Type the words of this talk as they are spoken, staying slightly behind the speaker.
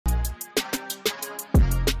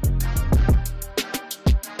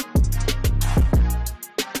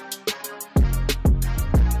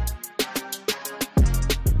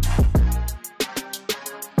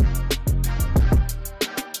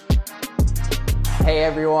Hey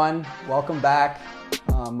everyone, welcome back.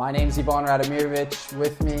 My name is Radomirovic.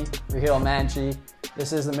 With me, Raheel, Manji.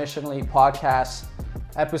 This is the Mission Elite Podcast,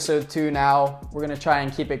 episode 2 now. We're gonna try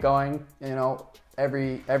and keep it going.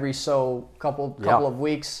 Every couple of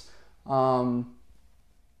weeks.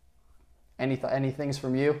 Any things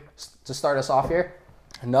from you to start us off here?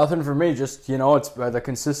 Nothing for me. Just it's the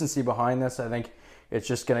consistency behind this. I think it's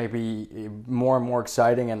just going to be more and more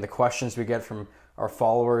exciting, and the questions we get from our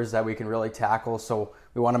followers that we can really tackle. So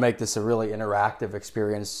we want to make this a really interactive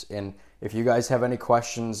experience. And if you guys have any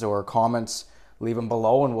questions or comments, leave them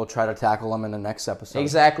below, and we'll try to tackle them in the next episode.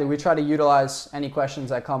 Exactly. We try to utilize any questions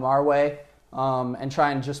that come our way, and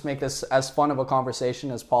try and just make this as fun of a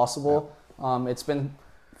conversation as possible. Yeah. It's been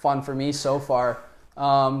fun for me so far.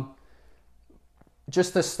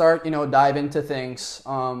 Just to start, dive into things.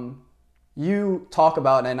 You talk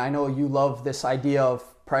about, and I know you love this idea of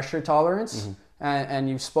pressure tolerance, and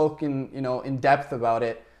you've spoken, in depth about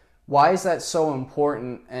it. Why is that so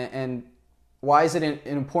important, and why is it an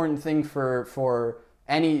important thing for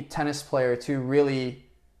any tennis player to really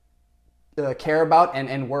care about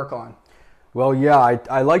and work on? Well, yeah,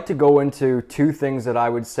 I like to go into 2 things that I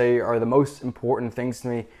would say are the most important things to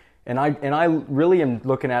me. And I really am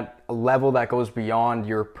looking at a level that goes beyond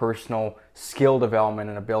your personal skill development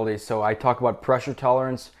and ability. So I talk about pressure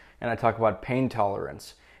tolerance and I talk about pain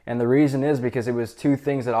tolerance. And the reason is because it was 2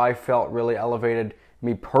 things that I felt really elevated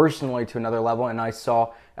me personally to another level, and I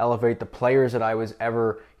saw elevate the players that I was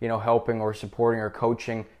ever, helping or supporting or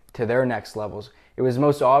coaching to their next levels. It was the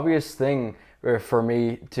most obvious thing for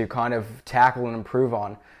me to kind of tackle and improve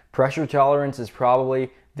on. Pressure tolerance is probably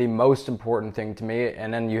the most important thing to me,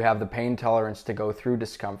 and then you have the pain tolerance to go through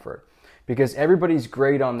discomfort. Because everybody's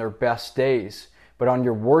great on their best days, but on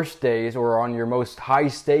your worst days or on your most high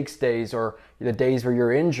stakes days or the days where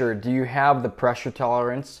you're injured, do you have the pressure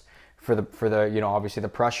tolerance for the obviously the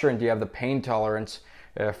pressure, and do you have the pain tolerance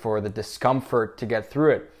for the discomfort to get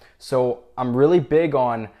through it? So I'm really big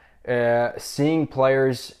on seeing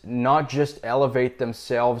players not just elevate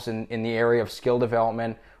themselves in the area of skill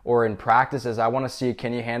development or in practices. I want to see,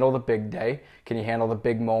 can you handle the big day? Can you handle the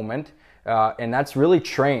big moment? And that's really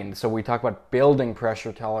trained. So we talk about building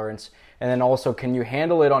pressure tolerance. And then also, can you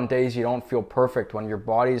handle it on days you don't feel perfect, when your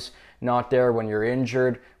body's not there, when you're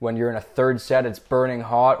injured, when you're in a 3rd set, it's burning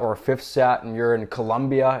hot, or a 5th set and you're in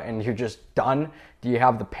Colombia and you're just done? Do you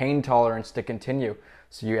have the pain tolerance to continue?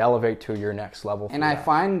 So you elevate to your next level. And I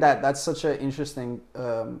find that that's such an interesting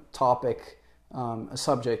topic, a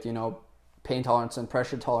subject, pain tolerance and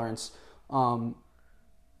pressure tolerance. How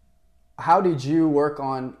did you work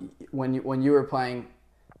on when you were playing,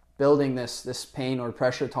 building this pain or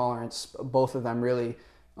pressure tolerance, both of them really,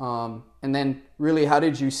 and then really how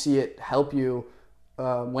did you see it help you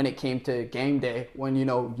when it came to game day, when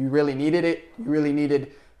you really needed it, you really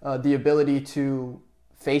needed the ability to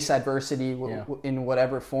face adversity in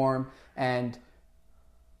whatever form, and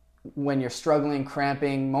when you're struggling,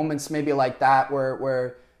 cramping, moments maybe like that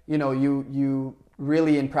where you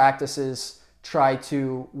really in practices try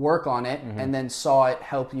to work on it, and then saw it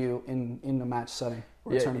help you in the match setting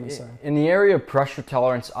or tournament setting. In the area of pressure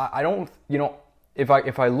tolerance, I don't, if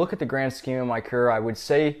I look at the grand scheme of my career, I would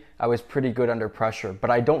say I was pretty good under pressure,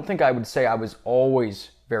 but I don't think I would say I was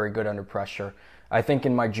always very good under pressure. I think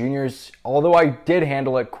in my juniors, although I did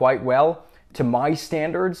handle it quite well, to my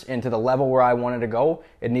standards and to the level where I wanted to go,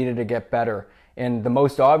 it needed to get better. And the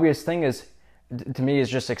most obvious thing to me is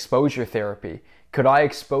just exposure therapy. Could I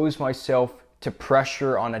expose myself to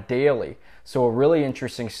pressure on a daily? So a really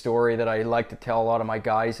interesting story that I like to tell a lot of my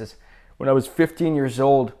guys is when I was 15 years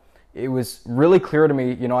old, it was really clear to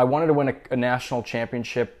me, I wanted to win a national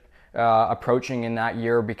championship approaching in that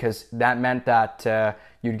year, because that meant that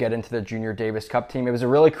you'd get into the Junior Davis Cup team. It was a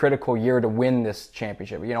really critical year to win this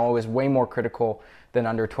championship. It was way more critical than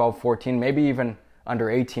under 12, 14, maybe even under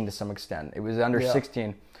 18 to some extent. It was under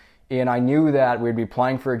 16. And I knew that we'd be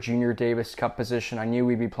playing for a Junior Davis Cup position. I knew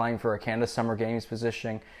we'd be playing for a Canada Summer Games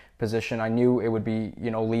position. I knew it would be,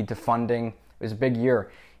 lead to funding. It was a big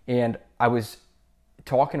year. And I was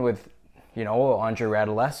talking with, Andre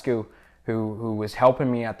Radulescu, who was helping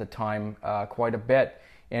me at the time quite a bit.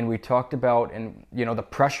 And we talked about, the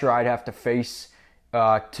pressure I'd have to face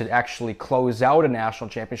to actually close out a national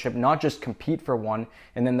championship, not just compete for one,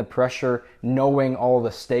 and then the pressure knowing all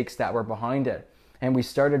the stakes that were behind it. And we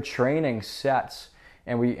started training sets,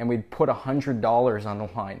 and we'd put $100 on the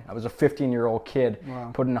line. I was a 15-year-old kid,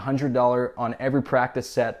 putting $100 on every practice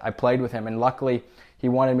set I played with him. And luckily, he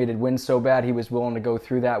wanted me to win so bad, he was willing to go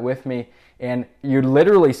through that with me. And you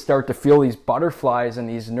literally start to feel these butterflies and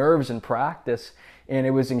these nerves in practice. and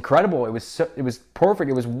it was incredible. It was perfect.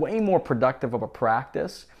 It was way more productive of a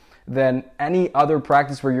practice than any other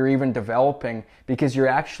practice where you're even developing, because you're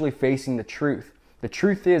actually facing the truth. The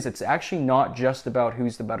truth is, it's actually not just about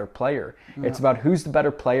who's the better player. Yeah. It's about who's the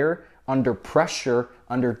better player under pressure,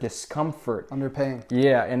 under discomfort, under pain.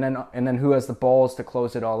 Yeah, and then who has the balls to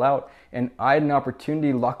close it all out. And I had an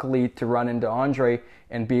opportunity, luckily, to run into Andre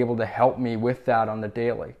and be able to help me with that on the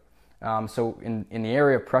daily. So in the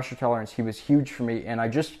area of pressure tolerance, he was huge for me, and I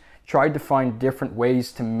just tried to find different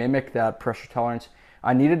ways to mimic that pressure tolerance.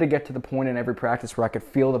 I needed to get to the point in every practice where I could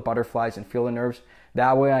feel the butterflies and feel the nerves.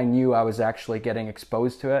 That way I knew I was actually getting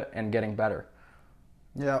exposed to it and getting better.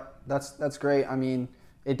 Yeah, that's great. I mean,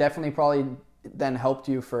 it definitely probably then helped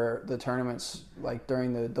you for the tournaments, like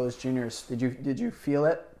during those juniors. Did you feel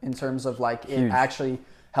it in terms of like it Huge. Actually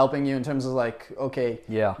helping you in terms of like, okay,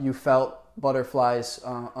 yeah, you felt butterflies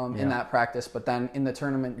in that practice, but then in the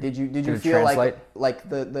tournament, did you feel translate? like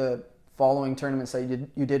the following tournaments that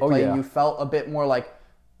you did play, you felt a bit more like,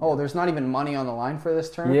 oh, there's not even money on the line for this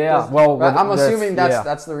tournament? Yeah, well, I'm assuming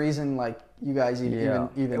that's the reason, like, you guys even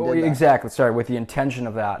did that. Exactly, sorry, with the intention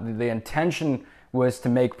of that. The intention was to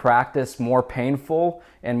make practice more painful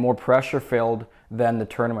and more pressure-filled than the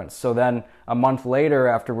tournaments. So then a month later,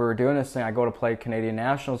 after we were doing this thing, I go to play Canadian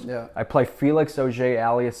Nationals. Yeah. I play Felix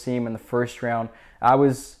Auger-Aliassime in the first round. I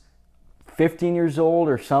was 15 years old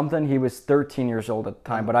or something. He was 13 years old at the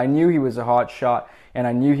time, but I knew he was a hot shot, and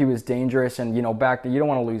I knew he was dangerous. And you know, back then, you don't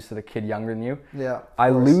want to lose to the kid younger than you. Yeah. I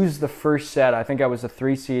lose the first set. I think I was a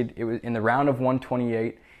 3 seed. It was in the round of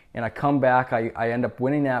 128, and I come back. I end up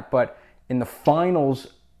winning that, but in the finals,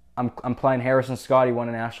 I'm playing Harrison Scott. He won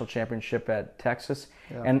a national championship at Texas,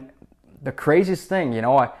 and the craziest thing, you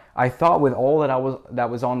know, I thought with all that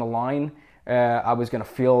was on the line, I was going to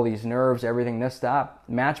feel these nerves, everything, this, that.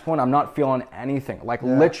 Match point, I'm not feeling anything,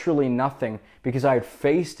 literally nothing, because I had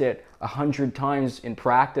faced it 100 times in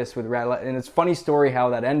practice with Radomirovic. And it's a funny story how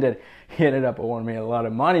that ended. He ended up owing me a lot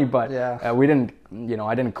of money, but we didn't,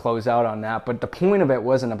 I didn't close out on that. But the point of it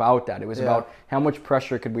wasn't about that. It was about how much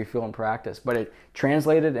pressure could we feel in practice. But it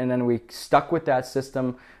translated, and then we stuck with that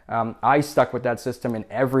system. I stuck with that system in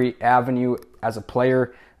every avenue, as a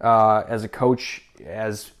player, as a coach,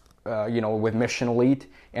 as with Mission Elite,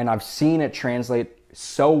 and I've seen it translate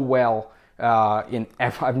so well.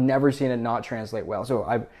 I've never seen it not translate well.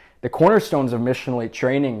 So the cornerstones of Mission Elite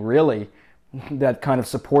training, really, that kind of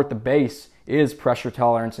support the base, is pressure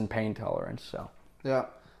tolerance and pain tolerance. So yeah,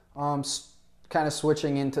 kind of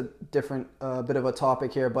switching into different bit of a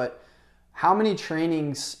topic here, but how many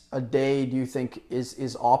trainings a day do you think is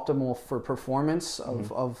optimal for performance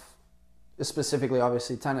of specifically,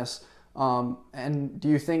 obviously, tennis? And do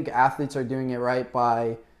you think athletes are doing it right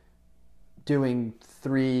by doing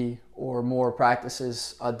 3 or more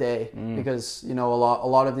practices a day? Because a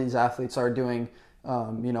lot of these athletes are doing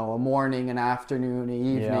a morning, an afternoon, an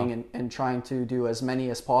evening, and trying to do as many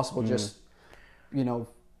as possible. Just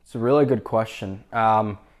it's a really good question,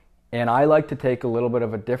 and I like to take a little bit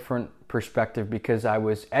of a different perspective, because I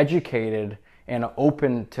was educated and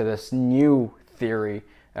open to this new theory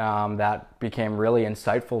that became really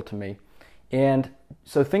insightful to me. And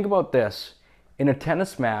so think about this. In a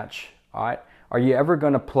tennis match, all right, are you ever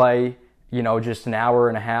going to play, just an hour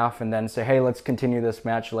and a half and then say, hey, let's continue this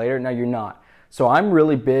match later? No, you're not. So I'm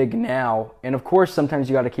really big now, and of course sometimes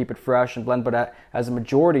you got to keep it fresh and blend, but as a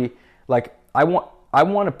majority, like I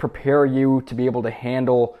want to prepare you to be able to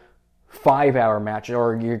handle 5-hour matches,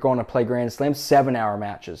 or you're going to play Grand Slam 7-hour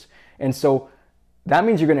matches. And so that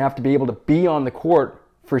means you're going to have to be able to be on the court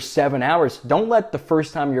for 7 hours. Don't let the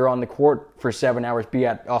first time you're on the court for 7 hours be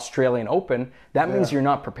at Australian Open. That means you're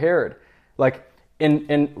not prepared. Like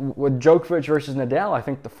in with Djokovic versus Nadal, I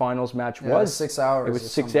think the finals match was 6 hours. It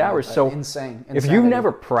was 6 hours. So insane. If you've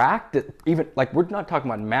never practiced, even like, we're not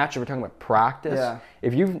talking about matches, we're talking about practice. Yeah.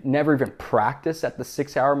 If you've never even practiced at the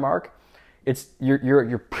 6-hour mark,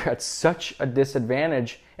 you're at such a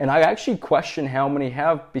disadvantage. And I actually question how many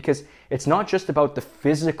have, because it's not just about the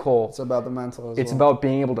physical. It's about the mental as It's well. about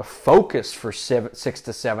being able to focus for 6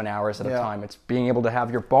 to 7 hours at a time. It's being able to have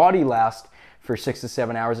your body last for 6 to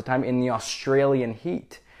 7 hours at a time in the Australian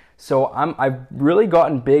heat. So I've really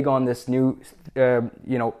gotten big on this new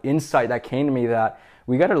insight that came to me, that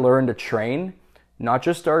we got to learn to train not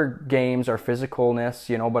just our games, our physicalness,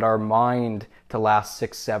 but our mind to last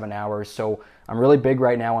 6-7 hours. So I'm really big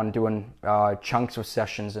right now on doing chunks of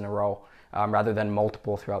sessions in a row, rather than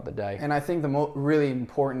multiple throughout the day. And I think the really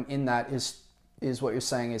important in that is what you're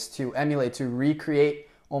saying, is to emulate, to recreate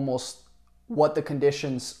almost what the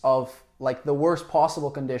conditions of, like, the worst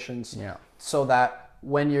possible conditions, so that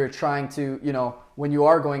when you're trying to, when you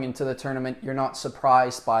are going into the tournament, you're not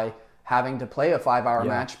surprised by having to play a 5-hour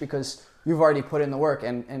match because you've already put in the work.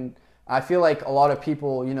 And I feel like a lot of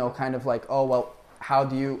people, kind of like, oh, well,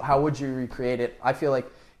 how would you recreate it? I feel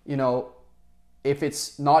like, if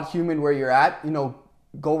it's not humid where you're at,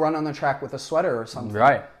 go run on the track with a sweater or something.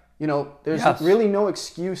 Right. There's really no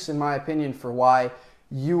excuse, in my opinion, for why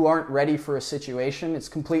you aren't ready for a situation. It's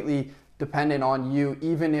completely dependent on you,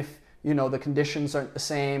 even if, the conditions aren't the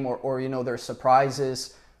same or there's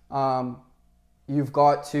surprises. You've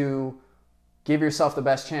got to give yourself the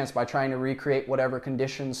best chance by trying to recreate whatever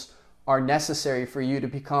conditions are necessary for you to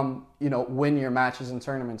become, win your matches and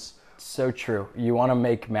tournaments. So true. You want to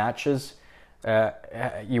make matches.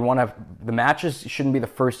 The matches shouldn't be the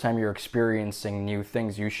first time you're experiencing new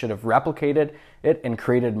things. You should have replicated it and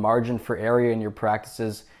created margin for error in your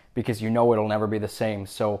practices because it'll never be the same.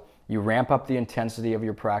 So you ramp up the intensity of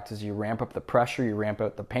your practice, you ramp up the pressure, you ramp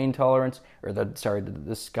out the pain tolerance or the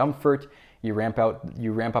discomfort, you ramp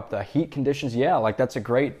up the heat conditions. Yeah, like that's a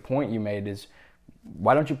great point you made is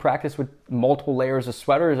why don't you practice with multiple layers of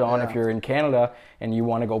sweaters on if you're in Canada and you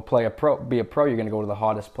want to go be a pro, you're going to go to the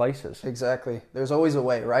hottest places. Exactly. There's always a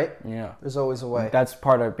way, right? Yeah. There's always a way. That's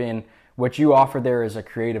part of being, what you offer there is a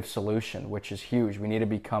creative solution, which is huge. We need to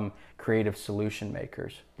become creative solution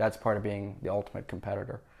makers. That's part of being the ultimate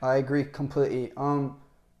competitor. I agree completely.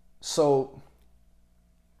 So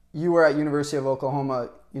you were at University of Oklahoma,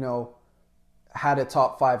 had a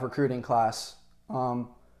top 5 recruiting class.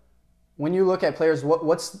 When you look at players,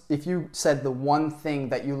 what's if you said the one thing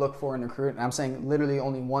that you look for in a recruit, and I'm saying literally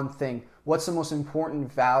only one thing, what's the most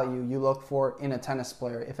important value you look for in a tennis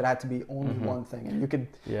player if it had to be only one thing? And you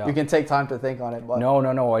can take time to think on it. But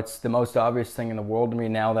No. It's the most obvious thing in the world to me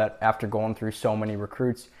now that after going through so many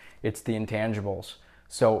recruits, it's the intangibles.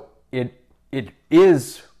 So it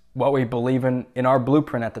is what we believe in our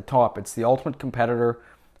blueprint at the top. It's the ultimate competitor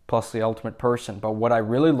plus the ultimate person. But what I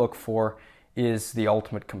really look for is the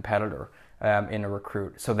ultimate competitor in a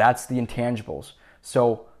recruit. So that's the intangibles.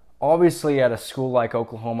 So obviously at a school like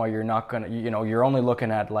Oklahoma, you're not going to, you're only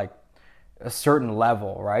looking at like a certain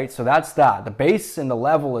level, right? So that's that. The base and the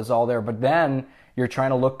level is all there, but then you're trying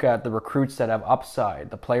to look at the recruits that have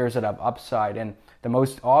upside, the players that have upside. And the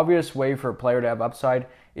most obvious way for a player to have upside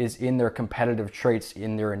is in their competitive traits,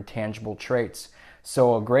 in their intangible traits.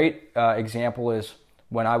 So a great example is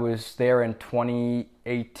when I was there in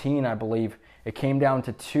 2018, I believe, it came down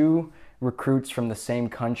to 2 recruits from the same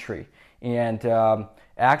country. And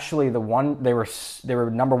actually they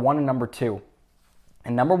were number 1 and number 2.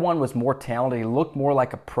 And number 1 was more talented. He looked more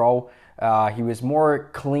like a pro. He was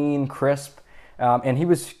more clean, crisp. And he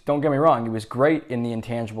was, don't get me wrong, he was great in the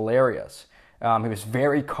intangible areas. He was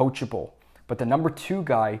very coachable. But the number 2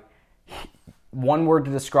 guy, one word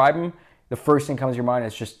to describe him, the first thing comes to your mind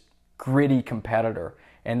is just gritty competitor.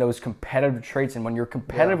 And those competitive traits. And when you're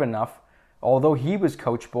competitive enough, although he was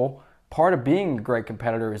coachable, part of being a great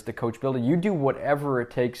competitor is the coachability. You do whatever it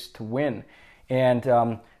takes to win.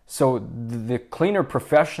 And so the cleaner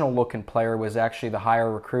professional looking player was actually the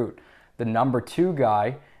higher recruit. The number 2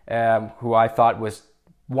 guy, who I thought was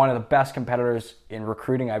one of the best competitors in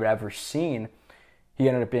recruiting I've ever seen, he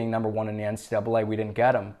ended up being number 1 in the NCAA. We didn't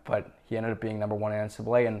get him, but he ended up being number 1 in the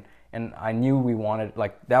NCAA. And I knew we wanted,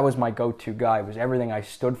 that was my go-to guy. It was everything I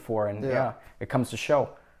stood for. And it comes to show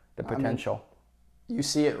the potential. You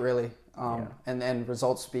see it really. And then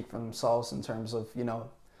results speak for themselves in terms of,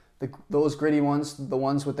 those gritty ones, the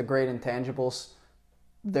ones with the great intangibles,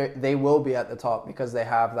 they will be at the top because they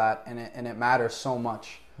have that and it matters so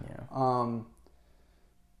much. Yeah.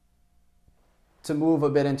 To move a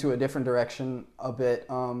bit into a different direction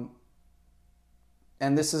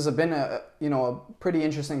and this has been a pretty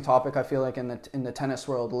interesting topic, I feel like, in the tennis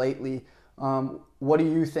world lately. What do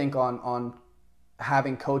you think on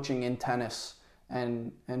having coaching in tennis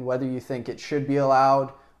and whether you think it should be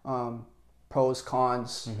allowed, pros,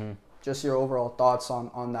 cons, just your overall thoughts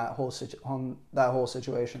on that whole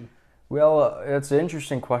situation? Well, it's an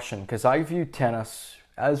interesting question because I view tennis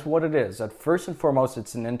as what it is. At first and foremost,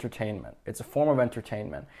 it's an entertainment. It's a form of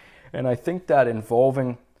entertainment. And I think that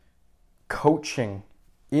involving coaching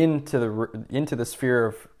into the sphere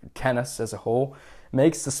of tennis as a whole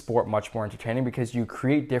makes the sport much more entertaining because you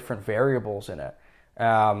create different variables in it.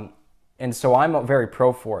 And so I'm very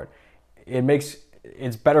pro for it.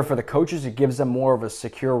 It's better for the coaches. It gives them more of a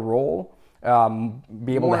secure role, be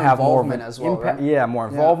able more to have more involvement as well, impact. right? Yeah, more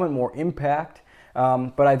involvement, more impact.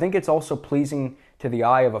 But I think it's also pleasing to the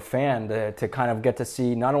eye of a fan to kind of get to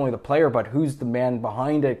see not only the player, but who's the man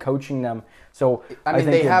behind it, coaching them. So I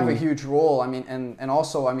think they have a huge role. I mean, and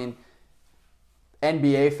also, I mean,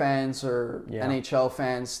 NBA fans or Yeah. NHL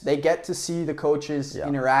fans, they get to see the coaches'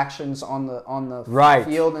 interactions on the Right.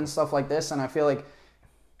 field and stuff like this, and I feel like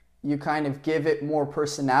you kind of give it more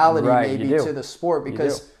personality maybe to the sport,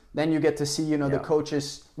 because then you get to see, the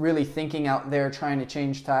coaches really thinking out there, trying to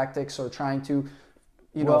change tactics or trying to,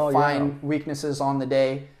 find weaknesses on the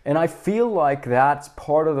day. And I feel like that's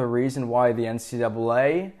part of the reason why the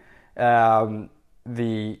NCAA,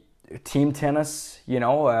 the team tennis,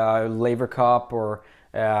 Laver Cup or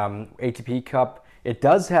ATP Cup, it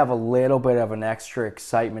does have a little bit of an extra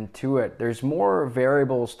excitement to it. There's more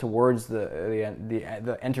variables towards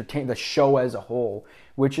the show as a whole,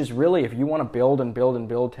 which is really, if you want to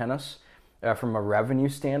build tennis from a revenue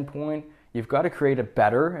standpoint, you've got to create a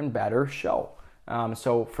better and better show.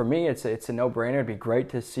 So for me, it's a no-brainer. It'd be great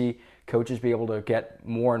to see coaches be able to get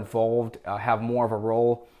more involved, have more of a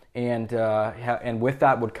role, and with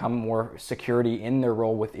that would come more security in their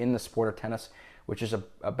role within the sport of tennis, which is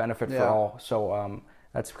a benefit for all. So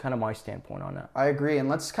that's kind of my standpoint on that. I agree. And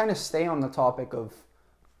let's kind of stay on the topic of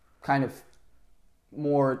kind of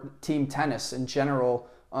more team tennis in general.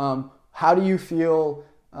 How do you feel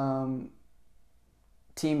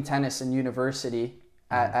team tennis in university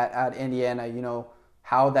at Indiana,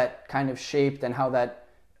 how that kind of shaped and how that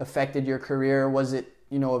affected your career? Was it,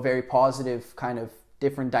 a very positive kind of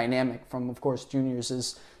different dynamic from, of course, juniors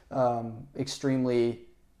is extremely,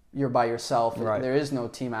 you're by yourself. Right. There is no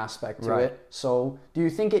team aspect to it. So do you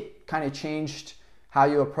think it kind of changed how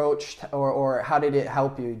you approached, or how did it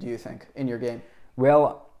help you, do you think, in your game?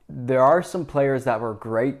 Well, there are some players that were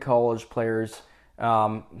great college players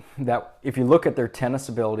that if you look at their tennis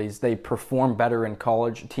abilities, they perform better in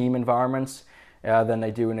college team environments than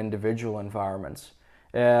they do in individual environments.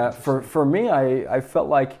 For me, I felt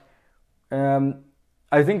like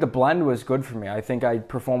I think the blend was good for me. I think I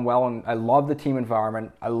performed well, and I loved the team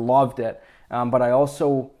environment. I loved it, but I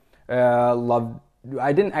also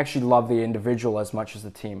I didn't actually love the individual as much as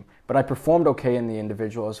the team, but I performed okay in the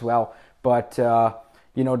individual as well. But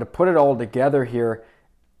to put it all together here,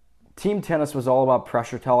 team tennis was all about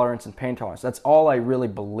pressure tolerance and pain tolerance. That's all I really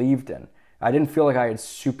believed in. I didn't feel like I had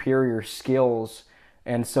superior skills,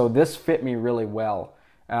 and so this fit me really well.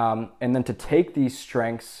 And then to take these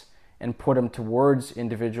strengths and put them towards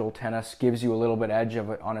individual tennis gives you a little bit edge of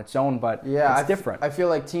it on its own, but it's different. I feel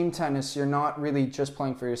like team tennis, you're not really just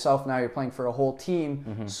playing for yourself now, you're playing for a whole team.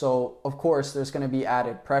 Mm-hmm. So, of course, there's going to be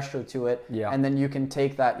added pressure to it. Yeah. And then you can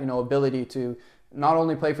take that, ability to not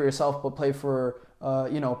only play for yourself, but play for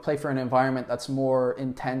an environment that's more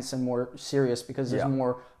intense and more serious, because there's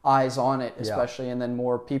more eyes on it, especially, and then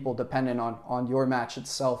more people dependent on your match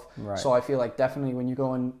itself. Right. So I feel like definitely when you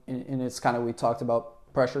go in it's kind of, we talked about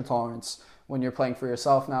pressure tolerance. When you're playing for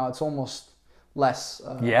yourself now, it's almost less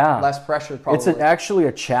pressure probably. It's actually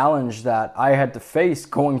a challenge that I had to face,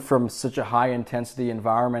 going from such a high intensity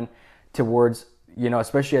environment towards,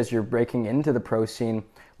 especially as you're breaking into the pro scene,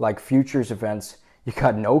 like futures events, you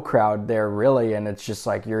got no crowd there really, and it's just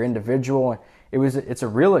like you're individual. It's a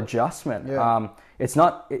real adjustment. Yeah. It's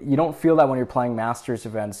not, you don't feel that when you're playing masters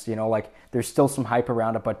events, like there's still some hype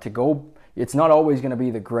around it, but it's not always going to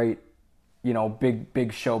be the great,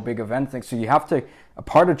 big show, big event thing. So you have to, a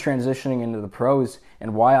part of transitioning into the pros,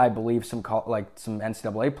 and why I believe some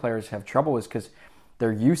NCAA players have trouble, is because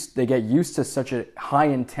they get used to such a high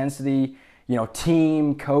intensity,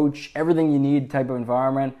 team, coach, everything you need type of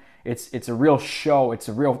environment. It's a real show. It's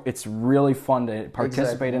really fun to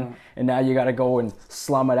participate in. And now you got to go and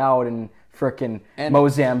slum it out in frickin'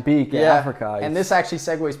 Mozambique, Africa. And this actually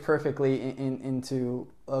segues perfectly into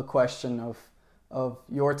a question of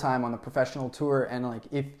your time on the professional tour, and like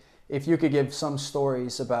if you could give some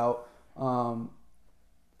stories about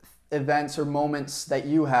events or moments that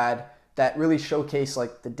you had that really showcase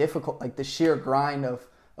like the sheer grind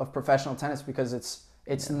of professional tennis, because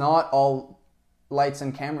it's not all lights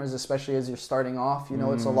and cameras, especially as you're starting off.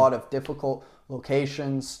 It's a lot of difficult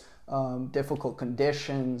locations, difficult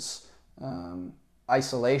conditions,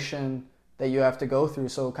 isolation that you have to go through.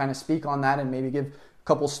 So kind of speak on that and maybe give a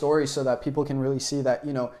couple stories so that people can really see that,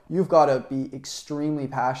 you've got to be extremely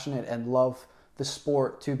passionate and love the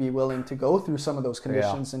sport to be willing to go through some of those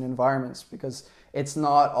conditions and environments, because it's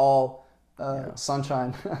not all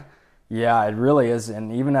sunshine. Yeah, it really is.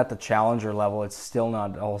 And even at the challenger level, it's still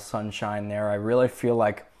not all sunshine there. I really feel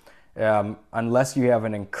like unless you have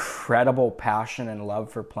an incredible passion and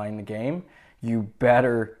love for playing the game, you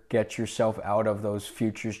better get yourself out of those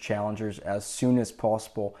futures challengers as soon as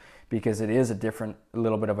possible, because it is a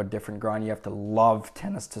little bit of a different grind. You have to love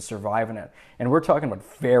tennis to survive in it. And we're talking about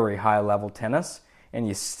very high level tennis. and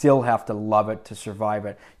you still have to love it to survive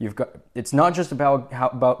it. It's not just about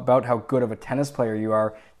how good of a tennis player you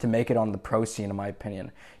are to make it on the pro scene, in my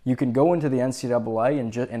opinion. You can go into the NCAA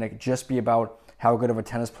and it just be about how good of a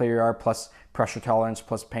tennis player you are, plus pressure tolerance,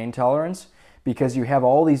 plus pain tolerance, because you have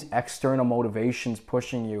all these external motivations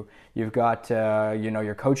pushing you. You've got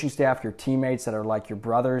your coaching staff, your teammates that are like your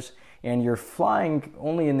brothers, and you're flying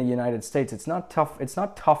only in the United States. It's not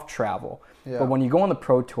tough travel. Yeah. But when you go on the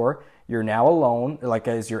pro tour, you're now alone, like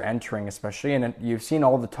as you're entering especially, and you've seen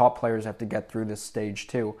all the top players have to get through this stage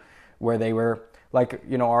too, where they were like,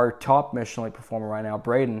 our top Michelin Elite performer right now,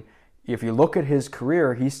 Braden. If you look at his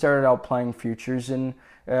career, he started out playing futures in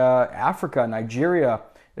Africa, Nigeria.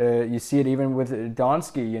 You see it even with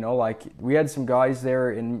Donsky, like we had some guys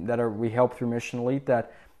there we helped through Michelin Elite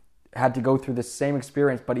that had to go through the same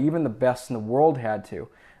experience, but even the best in the world had to.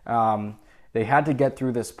 They had to get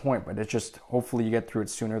through this point, but it's just, hopefully you get through it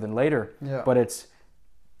sooner than later. Yeah. But it's,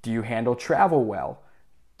 do you handle travel well?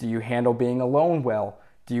 Do you handle being alone well?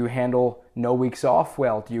 Do you handle no weeks off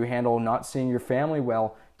well? Do you handle not seeing your family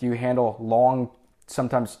well? Do you handle long,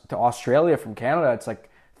 sometimes to Australia from Canada, it's like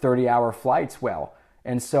 30-hour flights well?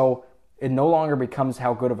 And so it no longer becomes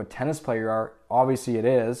how good of a tennis player you are. Obviously it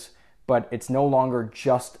is, but it's no longer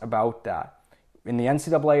just about that. In the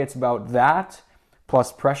NCAA, it's about that,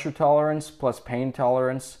 plus pressure tolerance, plus pain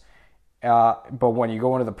tolerance. But when you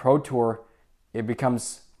go into the pro tour, it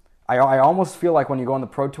becomes, I almost feel like when you go on the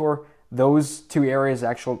pro tour, those two areas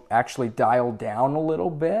actually dial down a little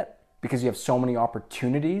bit because you have so many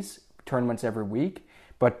opportunities, tournaments every week.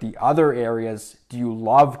 But the other areas, do you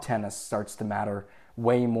love tennis, starts to matter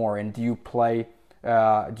way more. And do you play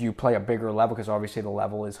a bigger level? Because obviously the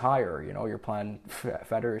level is higher. You're playing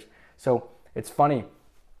Federers. So it's funny.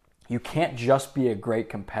 You can't just be a great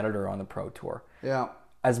competitor on the pro tour. Yeah.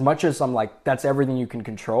 As much as I'm like, that's everything you can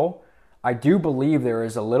control, I do believe there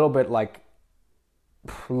is a little bit like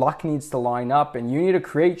luck needs to line up, and you need to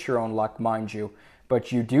create your own luck, mind you,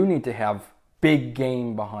 but you do need to have big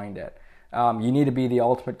game behind it. You need to be the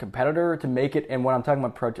ultimate competitor to make it. And when I'm talking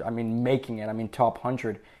about pro tour, I mean making it. I mean top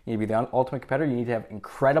 100. You need to be the ultimate competitor. You need to have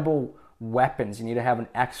incredible weapons. You need to have an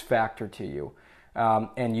X factor to you.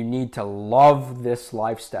 And you need to love this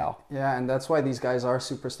lifestyle. Yeah, and that's why these guys are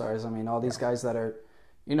superstars. I mean, all these guys that are,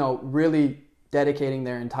 really dedicating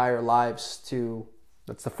their entire lives to.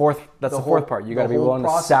 That's the fourth part. You got to be willing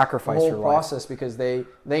to sacrifice your life. The whole process, because they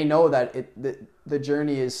know that the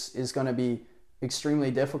journey is going to be extremely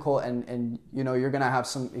difficult, and you're going to have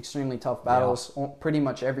some extremely tough battles. Yeah. Pretty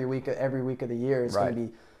much every week of the year is going to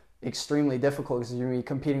be extremely difficult because you're going to be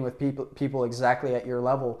competing with people exactly at your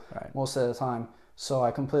level most of the time. So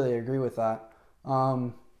I completely agree with that.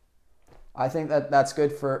 I think that's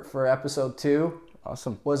good for episode 2.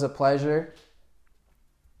 Awesome. Was a pleasure.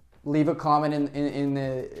 Leave a comment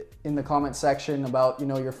in the comment section about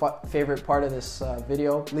your favorite part of this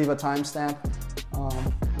video. Leave a timestamp.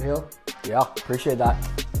 Raheel? Yeah, appreciate that.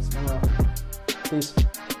 Peace.